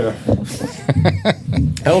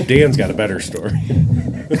 Hell, Dan's got a better story.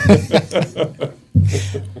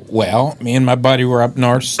 Well, me and my buddy were up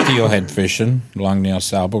north steelhead fishing along the El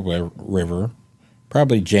Salvador River,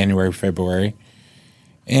 probably January, February,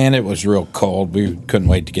 and it was real cold. We couldn't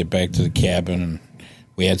wait to get back to the cabin, and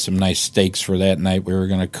we had some nice steaks for that night we were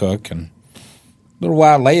going to cook, and a little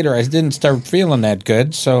while later, I didn't start feeling that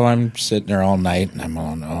good, so I'm sitting there all night, and I'm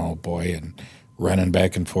on, oh boy, and running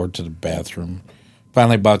back and forth to the bathroom.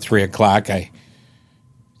 Finally, about 3 o'clock, I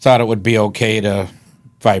thought it would be okay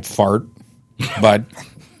if I fart, but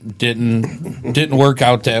didn't work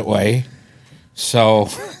out that way. So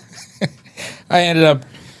I ended up,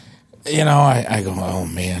 I go, oh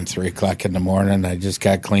man, 3 o'clock in the morning. I just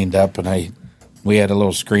got cleaned up, and we had a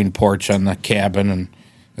little screen porch on the cabin, and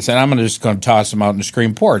I said, I'm just going to toss them out in the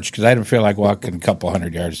screen porch because I didn't feel like walking a couple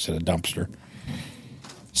hundred yards to the dumpster.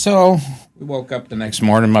 So we woke up the next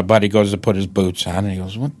morning. My buddy goes to put his boots on, and he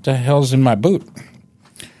goes, what the hell's in my boot?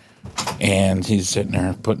 And he's sitting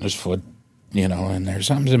there putting his foot, and there's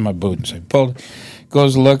something's in my boot. So he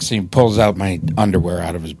goes, looks, and he pulls out my underwear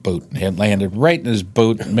out of his boot. It landed right in his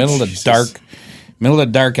boot, middle of the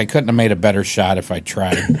dark. I couldn't have made a better shot if I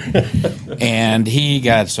tried. And he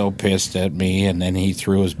got so pissed at me, and then he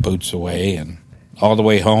threw his boots away. And all the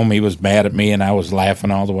way home, he was mad at me, and I was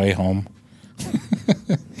laughing all the way home.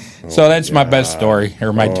 So that's my best story,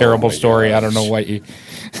 or my terrible story. Gosh. I don't know what you...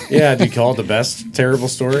 Yeah, do you call it the best terrible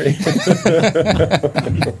story?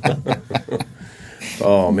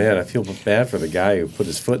 Oh, man, I feel bad for the guy who put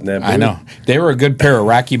his foot in that boot. I know. They were a good pair of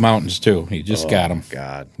Rocky Mountains, too. He just got them.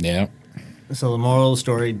 God. Yeah. So the moral of the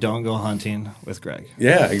story, don't go hunting with Greg.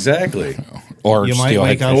 Yeah, exactly. Or you might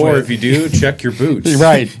wake up or if you do, check your boots.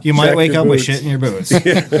 Right. You might wake up with shit in your boots.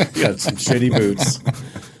 You got some shitty boots.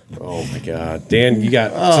 Oh, my God. Dan, you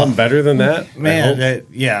got something better than that? Man,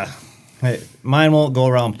 yeah. Hey, mine won't go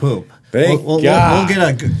around poop. We'll get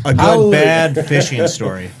a good, bad fishing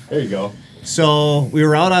story. There you go. So we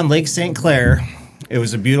were out on Lake St. Clair. It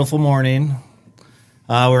was a beautiful morning.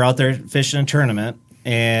 We were out there fishing a tournament,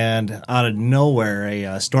 and out of nowhere,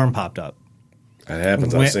 a storm popped up. That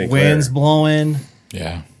happens on St. Clair. Winds blowing.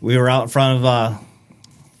 Yeah. We were out in front of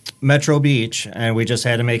Metro Beach, and we just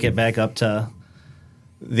had to make it back up to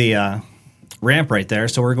the ramp right there.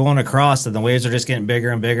 So we're going across, and the waves are just getting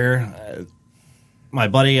bigger and bigger. My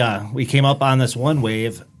buddy, we came up on this one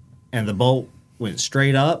wave, and the boat went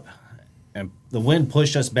straight up, and the wind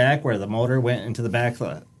pushed us back where the motor went into the back,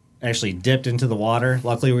 actually dipped into the water.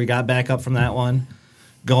 Luckily, we got back up from that one.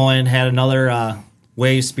 Going, had another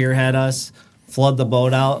wave spearhead us, flood the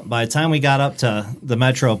boat out. By the time we got up to the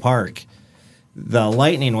Metro Park, the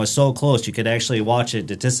lightning was so close you could actually watch it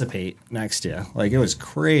dissipate next to you. Like, it was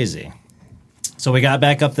crazy. So we got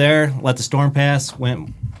back up there, let the storm pass,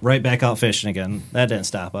 went right back out fishing again. That didn't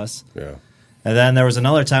stop us. Yeah. And then there was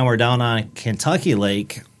another time we were down on Kentucky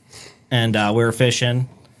Lake, and we were fishing,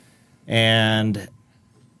 and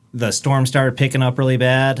the storm started picking up really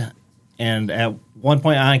bad, And at one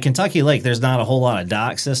point on Kentucky Lake, there's not a whole lot of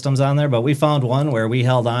dock systems on there, but we found one where we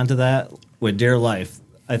held on to that with dear life.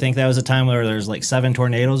 I think that was a time where there's like 7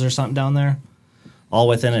 tornadoes or something down there, all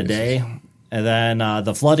within a day. And then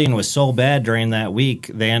the flooding was so bad during that week,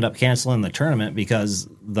 they end up canceling the tournament because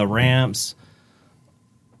the ramps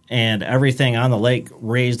and everything on the lake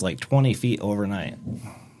raised like 20 feet overnight.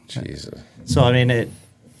 Jesus. So, I mean,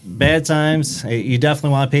 bad times. You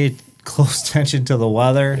definitely want to pay close attention to the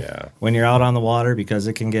weather when you're out on the water because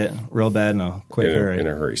it can get real bad in a quick hurry. In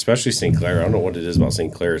a hurry, especially St. Clair. I don't know what it is about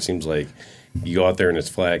St. Clair. It seems like you go out there and it's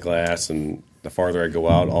flat glass, and the farther I go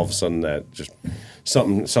out, all of a sudden that just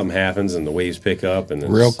something happens and the waves pick up and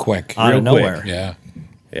real quick, out of nowhere. Yeah.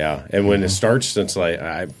 And when it starts, it's like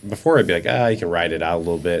before I'd be like, you can ride it out a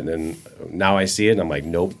little bit, and then now I see it and I'm like,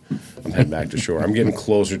 nope, I'm heading back to shore. I'm getting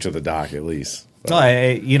closer to the dock at least. No,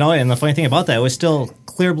 and the funny thing about that, it was still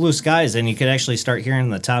clear blue skies, and you could actually start hearing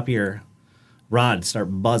the top of your rod start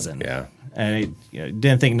buzzing. Yeah. And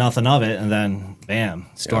didn't think nothing of it, and then, bam,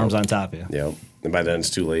 storm's on top of you. Yep. And by then it's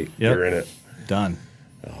too late. Yep. You're in it. Done.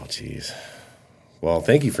 Oh, jeez. Well,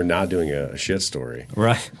 thank you for not doing a shit story.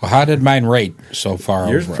 Right. Well, how did mine rate so far?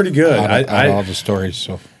 Yours pretty good. Out of all the stories.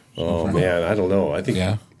 So man, I don't know. I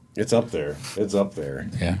think it's up there. It's up there.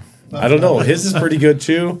 Yeah. I don't know. His is pretty good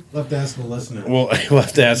too. We'll have to ask the listeners. Well, we'll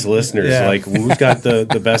have to ask the listeners. Yeah. Like, who's got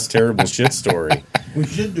the best terrible shit story? We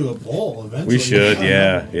should do a poll eventually. We should,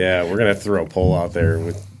 yeah. We're gonna have to throw a poll out there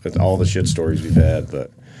with all the shit stories we've had.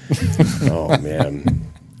 But oh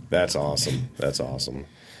man, that's awesome. That's awesome.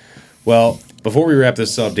 Well, before we wrap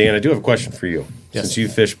this up, Dan, I do have a question for you. Yes. Since you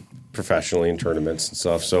fish professionally in tournaments and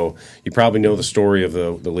stuff, so you probably know the story of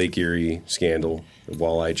the Lake Erie scandal, the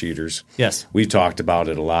walleye cheaters. Yes. We've talked about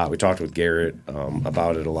it a lot. We talked with Garrett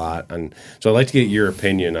about it a lot. And so I'd like to get your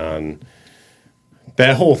opinion on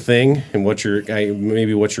that whole thing and what your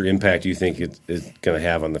impact you think it's going to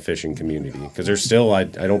have on the fishing community. Because there's still, I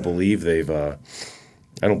don't believe they've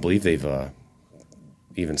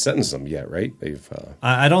even sentenced them yet, right?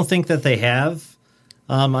 I don't think that they have.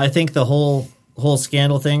 I think the whole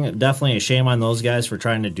scandal thing, definitely a shame on those guys for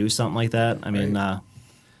trying to do something like that. I mean,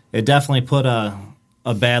 it definitely put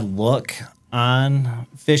a bad look on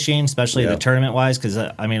fishing, especially the tournament wise, because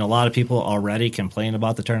I mean, a lot of people already complain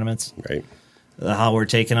about the tournaments, right? How we're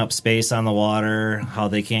taking up space on the water, how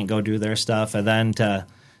they can't go do their stuff, and then to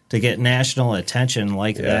get national attention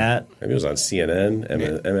like that. I mean, it was on CNN,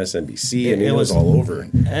 MSNBC, and it was all over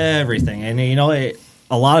everything. And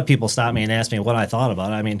a lot of people stopped me and asked me what I thought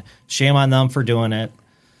about it. I mean, shame on them for doing it.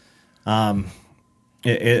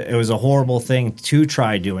 It was a horrible thing to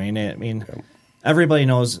try doing it. I mean, everybody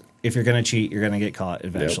knows if you're going to cheat, you're going to get caught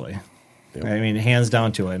eventually. Yep. I mean, hands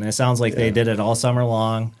down to it. And it sounds like they did it all summer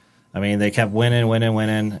long. I mean, they kept winning,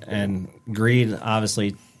 and greed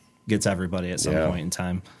obviously gets everybody at some point in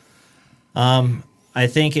time. I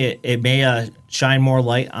think it may shine more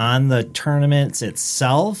light on the tournaments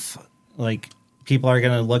itself. Like, people are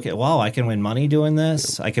going to look at, wow, I can win money doing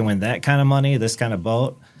this. I can win that kind of money, this kind of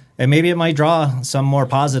boat. And maybe it might draw some more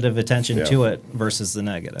positive attention to it versus the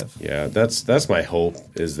negative. Yeah, that's my hope,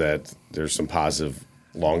 is that there's some positive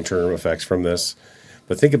long-term effects from this.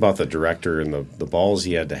 But think about the director and the balls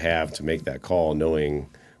he had to have to make that call, knowing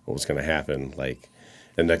what was going to happen, like,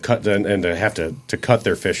 and to have to cut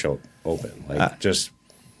their fish open, like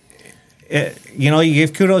you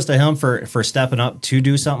give kudos to him for stepping up to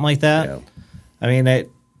do something like that. Yeah. I mean,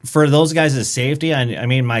 for those guys' safety, I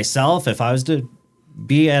mean, myself, if I was to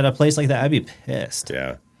be at a place like that, I'd be pissed.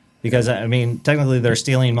 Yeah. Because, I mean, technically they're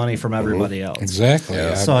stealing money from everybody else. Exactly.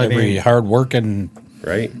 Yeah. So every hard-working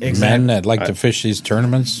men that like to fish these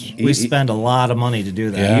tournaments. We spend a lot of money to do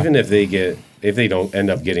that. Yeah. Even if they don't end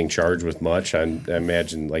up getting charged with much, I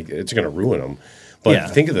imagine like it's going to ruin them.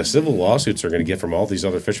 But think of the civil lawsuits they're going to get from all these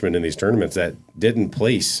other fishermen in these tournaments that didn't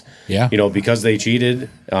place. Yeah. Because they cheated,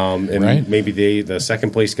 and maybe the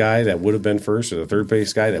second place guy that would have been first, or the third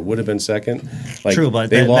place guy that would have been second. Like, true,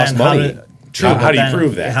 but they lost money. How do you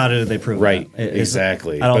prove that? How do they prove that? Right,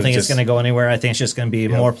 exactly. I don't think it's going to go anywhere. I think it's just going to be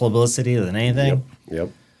more publicity than anything. Yep.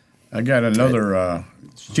 I got another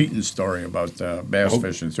cheating story about bass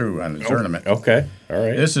fishing through on the tournament. Okay, all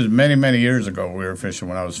right. This is many, many years ago. We were fishing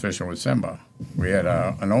when I was fishing with Simba. We had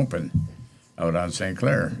an open out on St.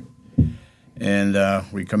 Clair. And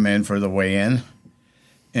we come in for the weigh-in.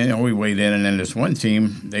 And we weighed in, and then this one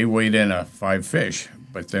team, they weighed in 5 fish.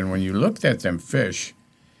 But then when you looked at them fish,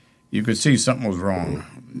 you could see something was wrong.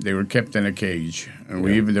 They were kept in a cage. And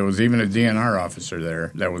there was even a DNR officer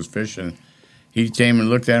there that was fishing. He came and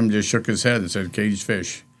looked at him, just shook his head and said, caged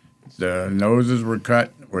fish. The noses were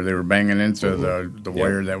cut where they were banging into the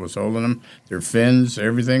wire that was holding them. Their fins,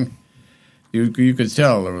 everything. You could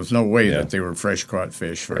tell there was no way that they were fresh caught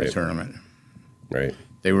fish for a tournament. Right.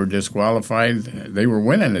 They were disqualified. They were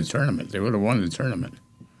winning the tournament. They would have won the tournament.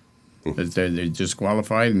 But they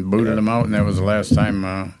disqualified and booted them out, and that was the last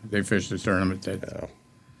time they fished the tournament.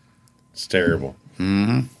 It's terrible.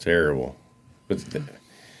 Mm-hmm. Terrible. But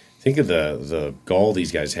think of the gall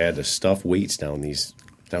these guys had to stuff weights down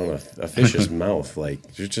a fish's mouth.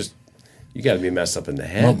 Like, you're just, you got to be messed up in the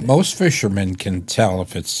head. Well, most fishermen can tell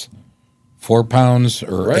if it's 4 pounds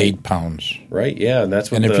or 8 pounds. Right, yeah. And that's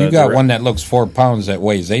what if you got one that looks 4 pounds that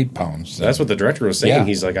weighs 8 pounds. That's what the director was saying. Yeah.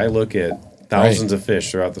 He's like, I look at thousands of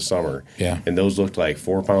fish throughout the summer. Yeah. And those looked like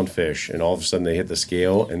 4-pound fish. And all of a sudden they hit the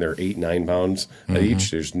scale and they're 8-9 pounds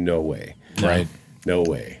each. There's no way. Right. No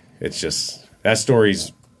way. It's just, that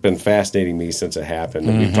story's been fascinating me since it happened.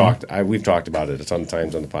 And we've talked about it a ton of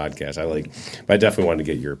times on the podcast. But I definitely wanted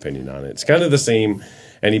to get your opinion on it. It's kind of the same.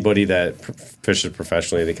 Anybody that fishes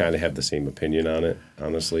professionally, they kind of have the same opinion on it,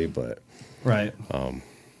 honestly. But right,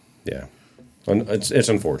 yeah, it's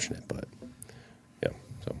unfortunate, but yeah.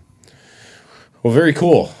 So, well, very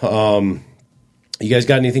cool. You guys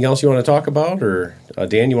got anything else you want to talk about, or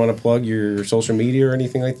Dan, you want to plug your social media or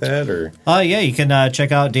anything like that, or? Yeah, you can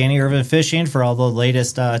check out Danny Irvin Fishing for all the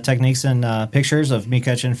latest techniques and pictures of me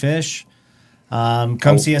catching fish.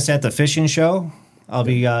 Come see us at the fishing show. I'll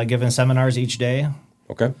be giving seminars each day.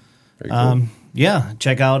 Okay. Very cool. Yeah,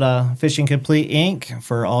 check out Fishing Complete Inc.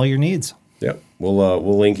 for all your needs. Yep.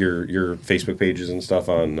 We'll link your Facebook pages and stuff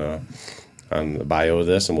on the bio of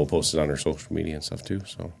this, and we'll post it on our social media and stuff too.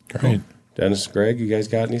 So great. Dennis, Greg, you guys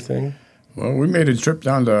got anything? Well, we made a trip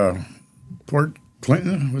down to Port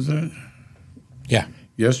Clinton, was it? Yeah.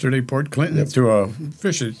 Yesterday, Port Clinton, to a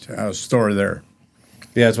fish store there.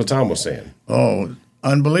 Yeah, that's what Tom was saying. Oh,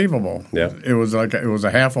 unbelievable. Yeah. It was like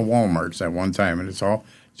a half of Walmart's at one time, and it's all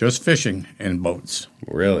just fishing and boats.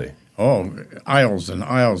 Really? Oh, aisles and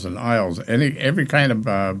aisles and aisles. Every kind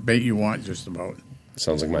of bait you want, just about.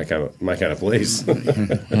 Sounds like my kind of place.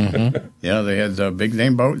 Yeah, they had big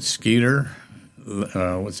name boats, Skeeter.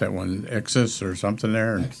 What's that one? Exodus or something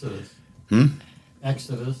there.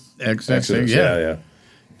 Exodus. Exodus. Yeah.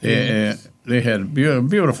 They had a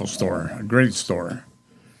beautiful store, a great store.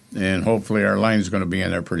 And hopefully our line's going to be in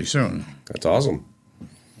there pretty soon. That's awesome.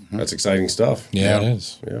 That's exciting stuff. Yeah, it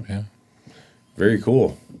is. Yeah. Very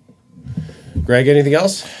cool. Greg, anything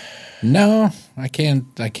else? No, I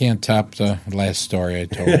can't top the last story I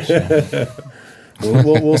told. So.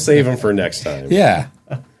 we'll save them for next time. Yeah.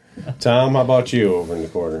 Tom, how about you over in the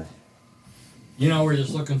corner? We're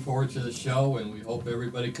just looking forward to the show, and we hope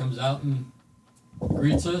everybody comes out and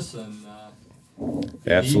greets us. And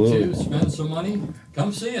absolutely, need to spend some money,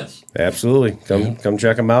 come see us. Absolutely, come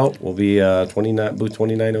check them out. We'll be booth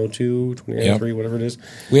 2902, 2903, whatever it is.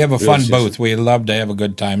 We have a fun booth. We love to have a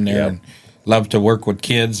good time there, and love to work with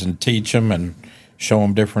kids and teach them and show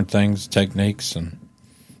them different things, techniques, and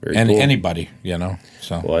cool. Anybody,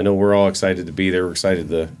 So well, I know we're all excited to be there. We're excited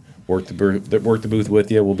to work the booth with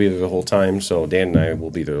you. We'll be there the whole time. So Dan and I will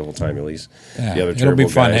be there the whole time at least. Yeah, the other it'll be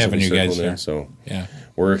fun having you guys there. So yeah,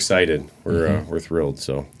 we're excited. We're thrilled.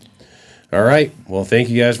 So all right. Well, thank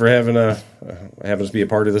you guys for having us be a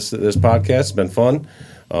part of this podcast. It's been fun.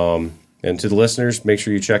 And to the listeners, make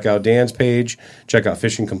sure you check out Dan's page. Check out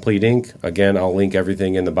Fishing Complete Inc. Again, I'll link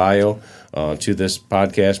everything in the bio to this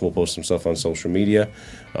podcast. We'll post some stuff on social media.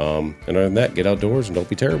 And other than that, get outdoors and don't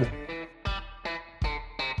be terrible.